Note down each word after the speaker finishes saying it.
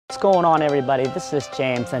What's going on, everybody? This is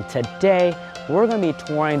James, and today we're going to be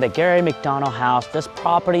touring the Gary McDonald house. This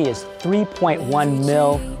property is 3.1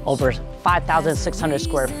 mil, over 5,600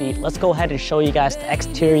 square feet. Let's go ahead and show you guys the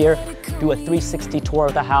exterior, do a 360 tour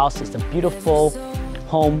of the house. It's a beautiful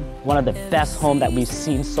home, one of the best homes that we've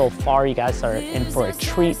seen so far. You guys are in for a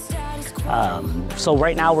treat. So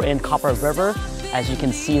right now we're in Copper River. As you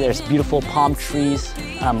can see, there's beautiful palm trees,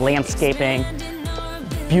 landscaping,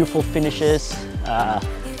 beautiful finishes.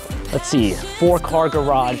 Let's see, 4-car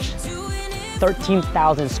garage,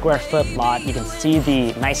 13,000 square foot lot. You can see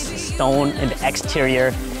the nice stone in the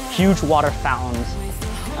exterior, huge water fountains.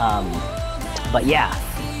 But yeah,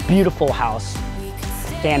 beautiful house,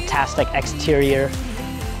 fantastic exterior,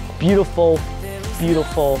 beautiful,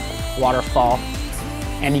 beautiful waterfall.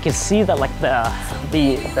 And you can see that like the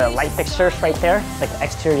light fixtures right there, like the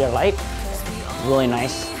exterior light, really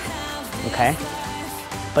nice, okay?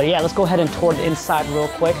 But yeah, let's go ahead and tour the inside real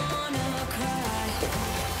quick.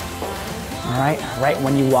 All right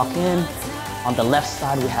when you walk in, on the left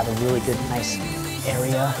side, we have a really good, nice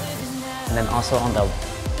area. And then also on the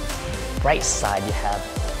right side, you have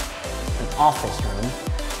an office room.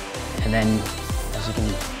 And then as you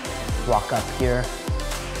can walk up here,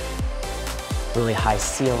 really high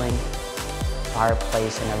ceiling,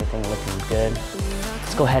 fireplace and everything looking good.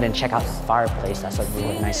 Let's go ahead and check out the fireplace. That's a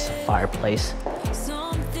really nice fireplace.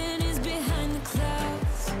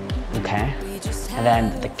 Okay, and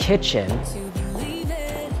then the kitchen,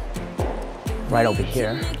 right over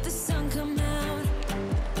here.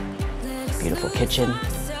 Beautiful kitchen.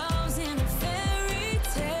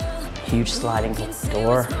 Huge sliding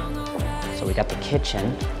door. So we got the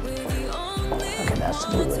kitchen. Okay, that's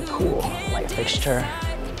really cool. Light fixture.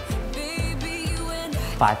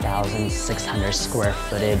 5,600 square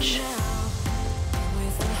footage.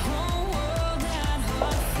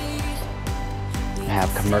 We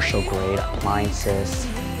have commercial grade appliances.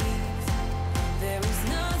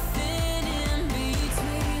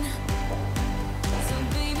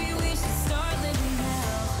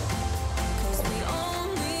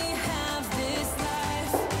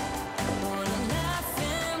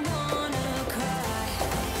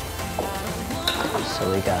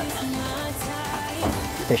 So we got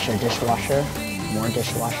Fisher dishwasher, more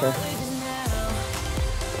dishwasher.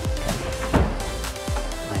 Okay.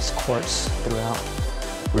 Nice quartz throughout.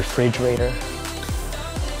 Refrigerator.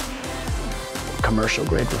 Commercial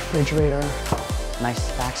grade refrigerator. Nice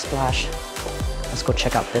backsplash. Let's go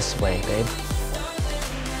check out this way, babe.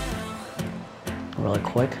 Really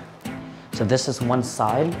quick. So this is one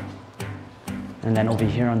side. And then over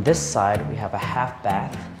here on this side, we have a half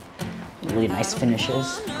bath. Really nice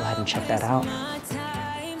finishes. Go ahead and check that out.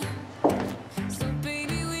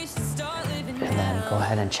 And then go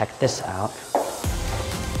ahead and check this out.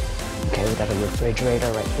 Okay, we got a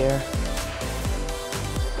refrigerator right here.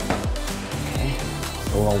 Okay,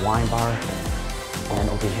 a little wine bar. And then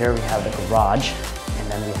over here we have the garage. And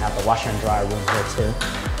then we have the washer and dryer room here too.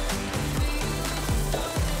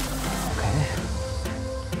 Okay.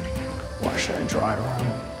 Washer and dryer room.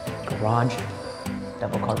 Garage.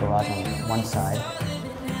 Double car garage on one side.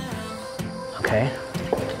 Okay.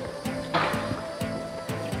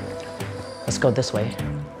 Let's go this way.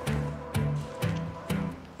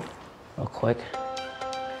 Real quick.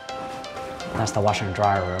 That's the washer and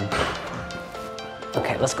dryer room.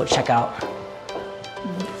 Okay, let's go check out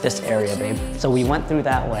this area, babe. So we went through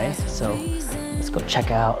that way, so let's go check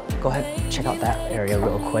out, go ahead and check out that area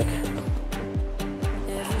real quick.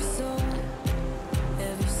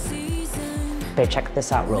 Babe, check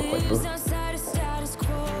this out real quick, boo.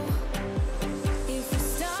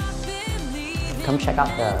 Come check out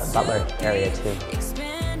the butler area too.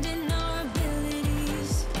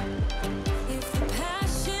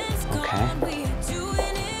 Okay.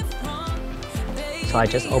 So I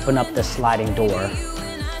just opened up this sliding door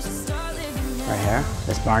right here,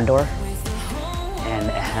 this barn door, and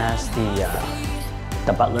it has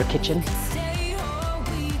the butler kitchen.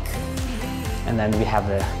 And then we have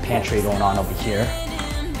the pantry going on over here,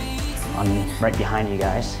 right behind you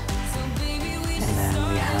guys. And then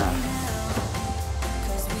we have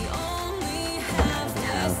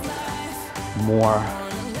more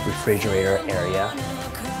refrigerator area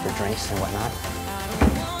for drinks and whatnot.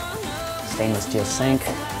 Stainless steel sink,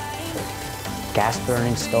 gas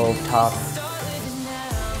burning stove top,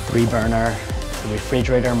 3-burner,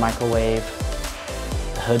 refrigerator, microwave,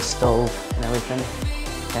 the hood stove and everything,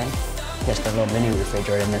 okay? Just a little mini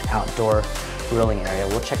refrigerator and an outdoor grilling area.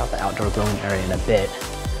 We'll check out the outdoor grilling area in a bit.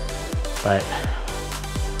 But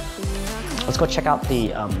let's go check out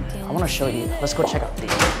the, I wanna show you, let's go check out the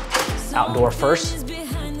outdoor first.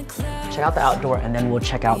 check out the outdoor, and then we'll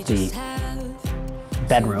check out the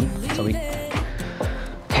bedroom.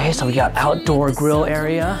 Okay, so we got outdoor grill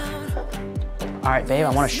area. All right, babe, I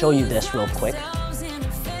want to show you this real quick.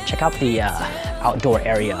 Check out the outdoor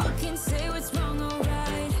area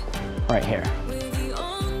right here.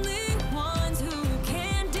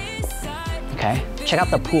 Okay, check out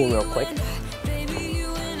the pool real quick.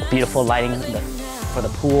 Beautiful lighting for the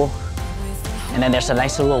pool. And then there's a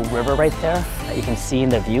nice little river right there that you can see in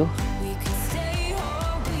the view.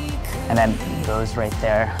 And then those right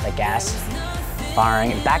there, the gas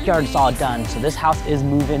firing. Backyard is all done, so this house is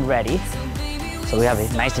move-in ready. So we have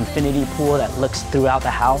a nice infinity pool that looks throughout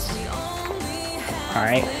the house. All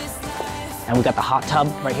right, and we got the hot tub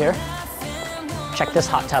right here. Check this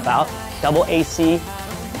hot tub out. Double AC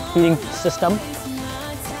heating system.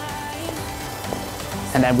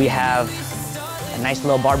 And then we have a nice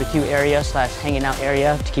little barbecue area / hanging out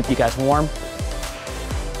area to keep you guys warm.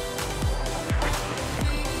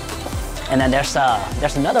 And then there's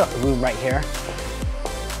another room right here.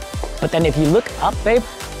 But then if you look up, babe,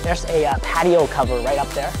 there's a patio cover right up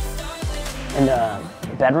there in the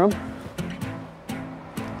bedroom.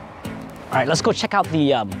 All right, let's go check out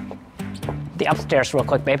the upstairs real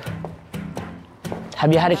quick, babe.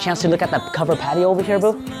 Have you had a chance to look at the cover patio over here,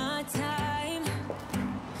 boo?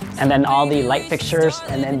 And then all the light fixtures,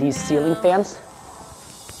 and then these ceiling fans.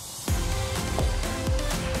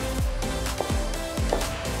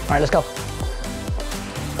 All right, let's go.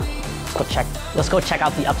 Let's go check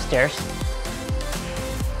out the upstairs.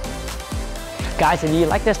 Guys, if you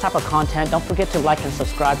like this type of content, don't forget to like and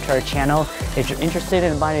subscribe to our channel. If you're interested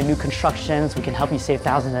in buying new constructions, we can help you save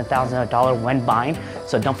thousands and thousands of dollars when buying.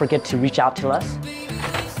 So don't forget to reach out to us.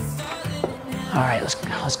 All right,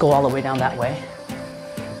 let's go all the way down that way.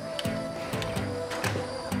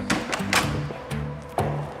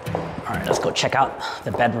 All right, let's go check out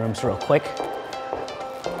the bedrooms real quick.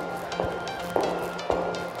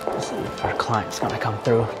 Our client's gonna come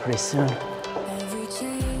through pretty soon.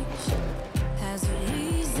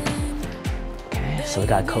 Okay, so we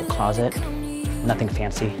got a coat closet, nothing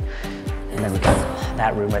fancy. And then we got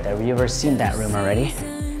that room right there. Have you ever seen that room already?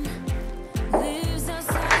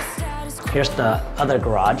 Here's the other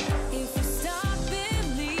garage.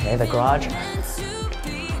 Okay, the garage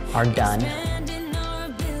are done.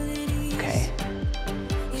 Okay,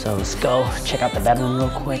 so let's go check out the bedroom real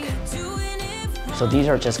quick. So these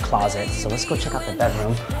are just closets. So let's go check out the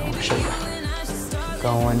bedroom. I'll show you. Keep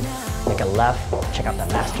going, make a left, check out the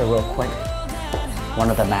master real quick.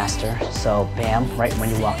 One of the master. So bam, right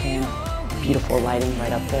when you walk in, beautiful lighting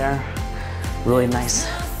right up there. Really nice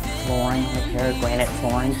flooring right here, granite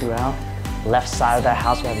flooring throughout. Left side of the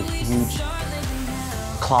house, we have a huge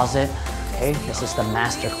closet. Okay, this is the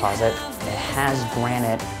master closet. It has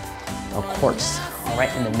granite or quartz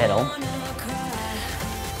right in the middle.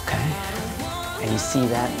 And you see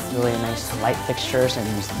that really nice light fixtures, and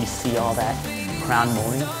you see all that crown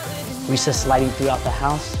molding. Recessed lighting throughout the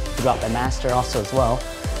house, throughout the master also as well.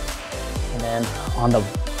 And then on the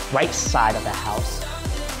right side of the house,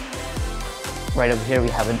 right over here, we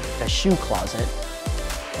have a shoe closet,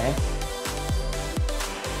 okay?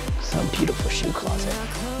 Some beautiful shoe closet.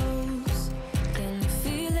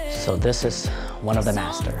 So this is one of the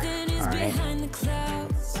master, all right?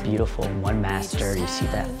 Beautiful, one master. You see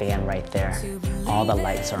that fan right there. All the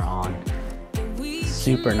lights are on.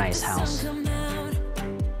 Super nice house.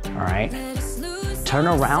 All right. Turn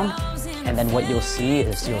around, and then what you'll see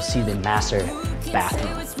is the master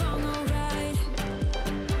bathroom.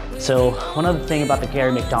 So one other thing about the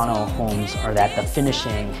Gary McDonough homes are that the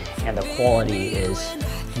finishing and the quality is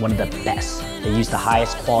one of the best. They use the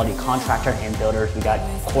highest quality contractor and builders. We got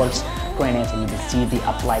quartz granite, and you can see the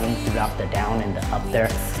uplighting throughout the down and the up there.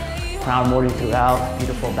 Crown molding throughout,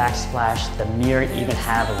 beautiful backsplash. The mirror even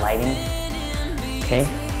have lighting, okay?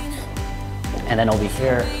 And then over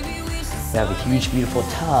here, we have a huge, beautiful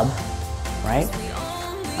tub, right?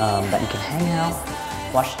 That you can hang out,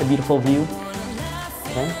 watch the beautiful view,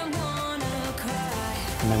 okay?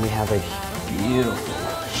 And then we have a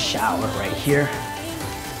beautiful shower right here.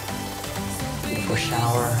 Beautiful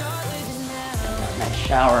shower, nice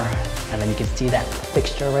shower. And then you can see that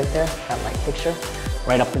fixture right there, that light fixture,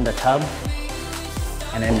 right up in the tub.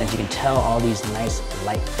 And then as you can tell, all these nice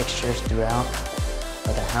light fixtures throughout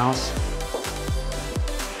of the house.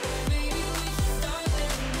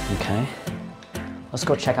 Okay, let's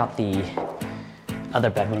go check out the other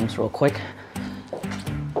bedrooms real quick.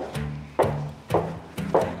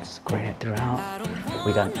 Let's grade it throughout.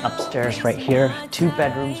 We got upstairs right here, 2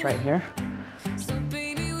 bedrooms right here.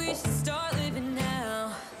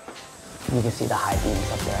 You can see the high beams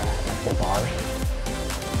up there, like the bars.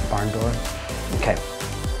 barn door. Okay,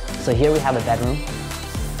 so here we have a bedroom.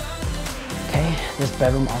 Okay, this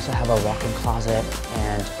bedroom also have a walk-in closet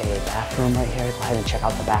and a bathroom right here. Go ahead and check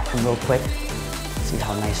out the bathroom real quick. See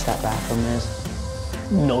how nice that bathroom is.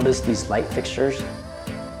 Notice these light fixtures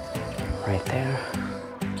right there.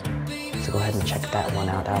 So go ahead and check that one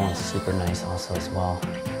out. That one's super nice also as well.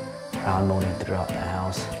 Round molding throughout the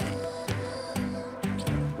house.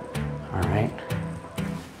 All right,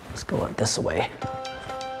 let's go this way.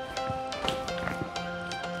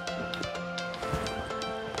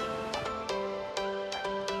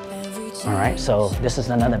 All right, so this is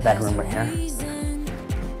another bedroom right here.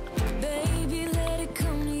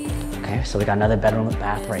 Okay, so we got another bedroom with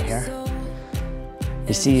bath right here.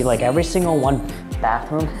 You see, like every single one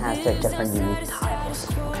bathroom has their different unique tiles,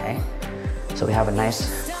 okay? So we have a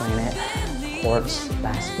nice granite quartz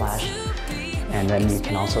backsplash, and then you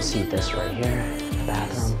can also see this right here, the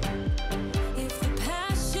bathroom.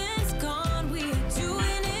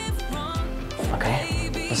 Okay,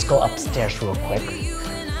 let's go upstairs real quick.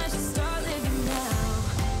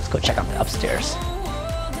 Let's go check out the upstairs.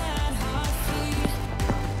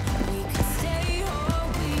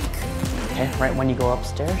 Okay, right when you go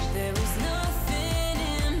upstairs.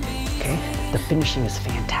 Okay, the finishing is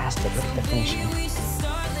fantastic. Look at the finishing.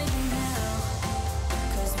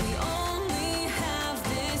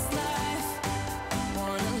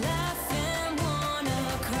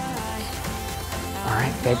 All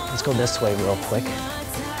right, babe, let's go this way real quick.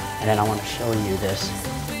 And then I want to show you this.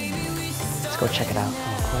 Let's go check it out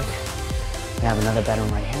real quick. We have another bedroom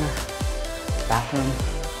right here. Bathroom.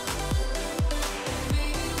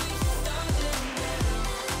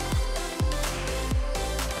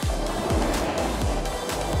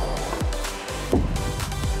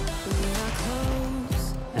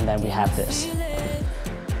 And then we have this.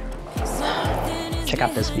 Check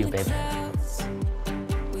out this view, babe.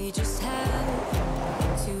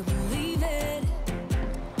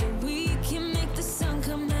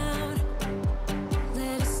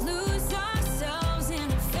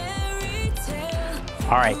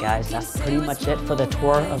 All right, guys, that's pretty much it for the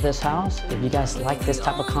tour of this house. If you guys like this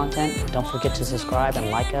type of content, don't forget to subscribe and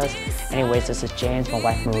like us. Anyways, this is James, my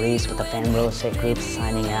wife Mariz with the Pham Real Estate Group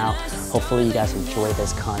signing out. Hopefully you guys enjoy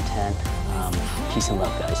this content. Peace and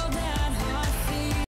love, guys.